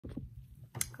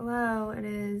Hello, it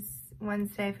is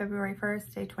Wednesday, February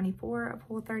 1st, day 24 of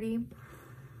Whole30.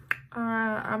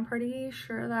 I'm pretty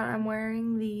sure that I'm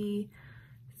wearing the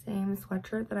same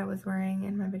sweatshirt that I was wearing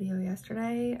in my video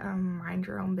yesterday. Mind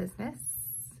your own business.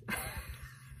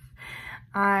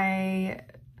 I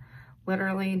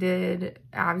literally did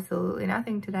absolutely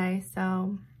nothing today,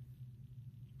 so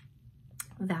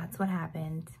that's what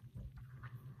happened.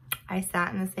 I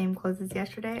sat in the same clothes as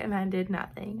yesterday and I did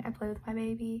nothing. I played with my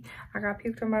baby. I got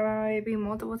puked on by my baby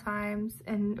multiple times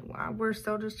and we're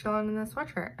still just chilling in the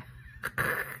sweatshirt.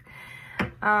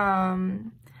 I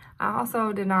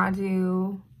also did not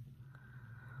do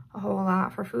a whole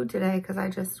lot for food today because I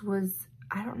just was,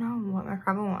 I don't know what my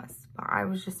problem was, but I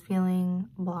was just feeling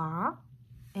blah.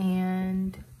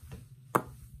 And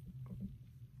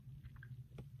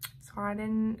so I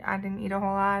didn't eat a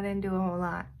whole lot. I didn't do a whole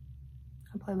lot.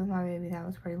 I played with my baby. That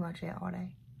was pretty much it all day.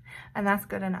 And that's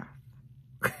good enough.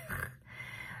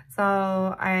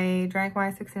 So I drank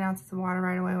my 16 ounces of water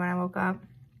right away when I woke up.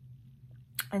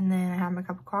 And then I had my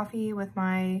cup of coffee with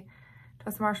my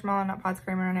toasted marshmallow nutpods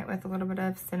creamer in it with a little bit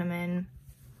of cinnamon.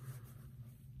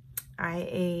 I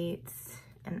ate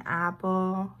an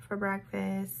apple for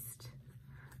breakfast.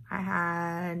 I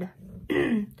had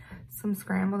some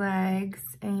scrambled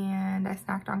eggs and I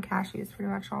snacked on cashews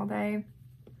pretty much all day.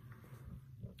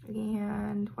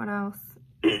 And what else?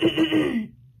 That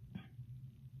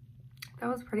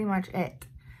was pretty much it.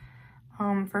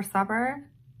 For supper,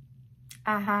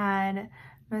 I had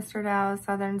Mr. Dell's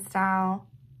Southern style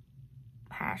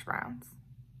hash browns,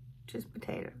 just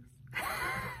potatoes,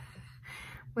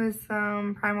 with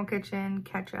some Primal Kitchen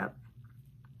ketchup.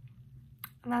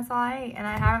 And that's all I ate. And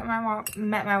I haven't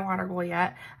met my water goal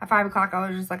yet. At 5 o'clock, I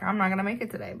was just like, I'm not gonna make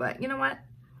it today. But you know what?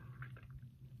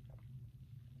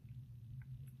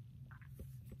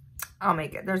 I'll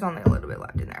make it. There's only a little bit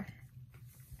left in there.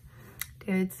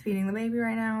 David's feeding the baby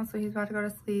right now, so he's about to go to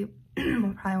sleep.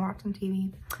 We'll probably watch some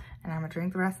TV, and I'm gonna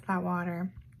drink the rest of that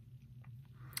water.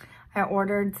 I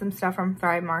ordered some stuff from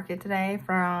Thrive Market today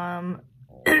from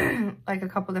like a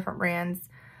couple different brands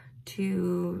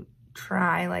to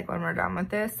try like when we're done with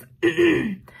this.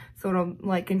 So it'll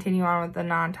like continue on with the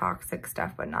non-toxic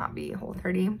stuff, but not be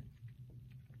Whole30.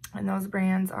 And those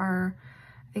brands are,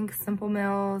 I think, Simple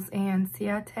Mills and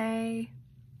Siate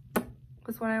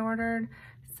was what I ordered.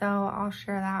 So I'll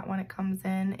share that when it comes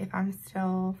in. If I'm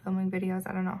still filming videos,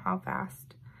 I don't know how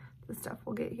fast the stuff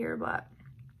will get here, but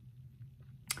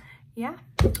yeah,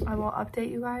 I will update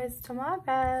you guys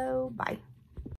tomorrow. Bye.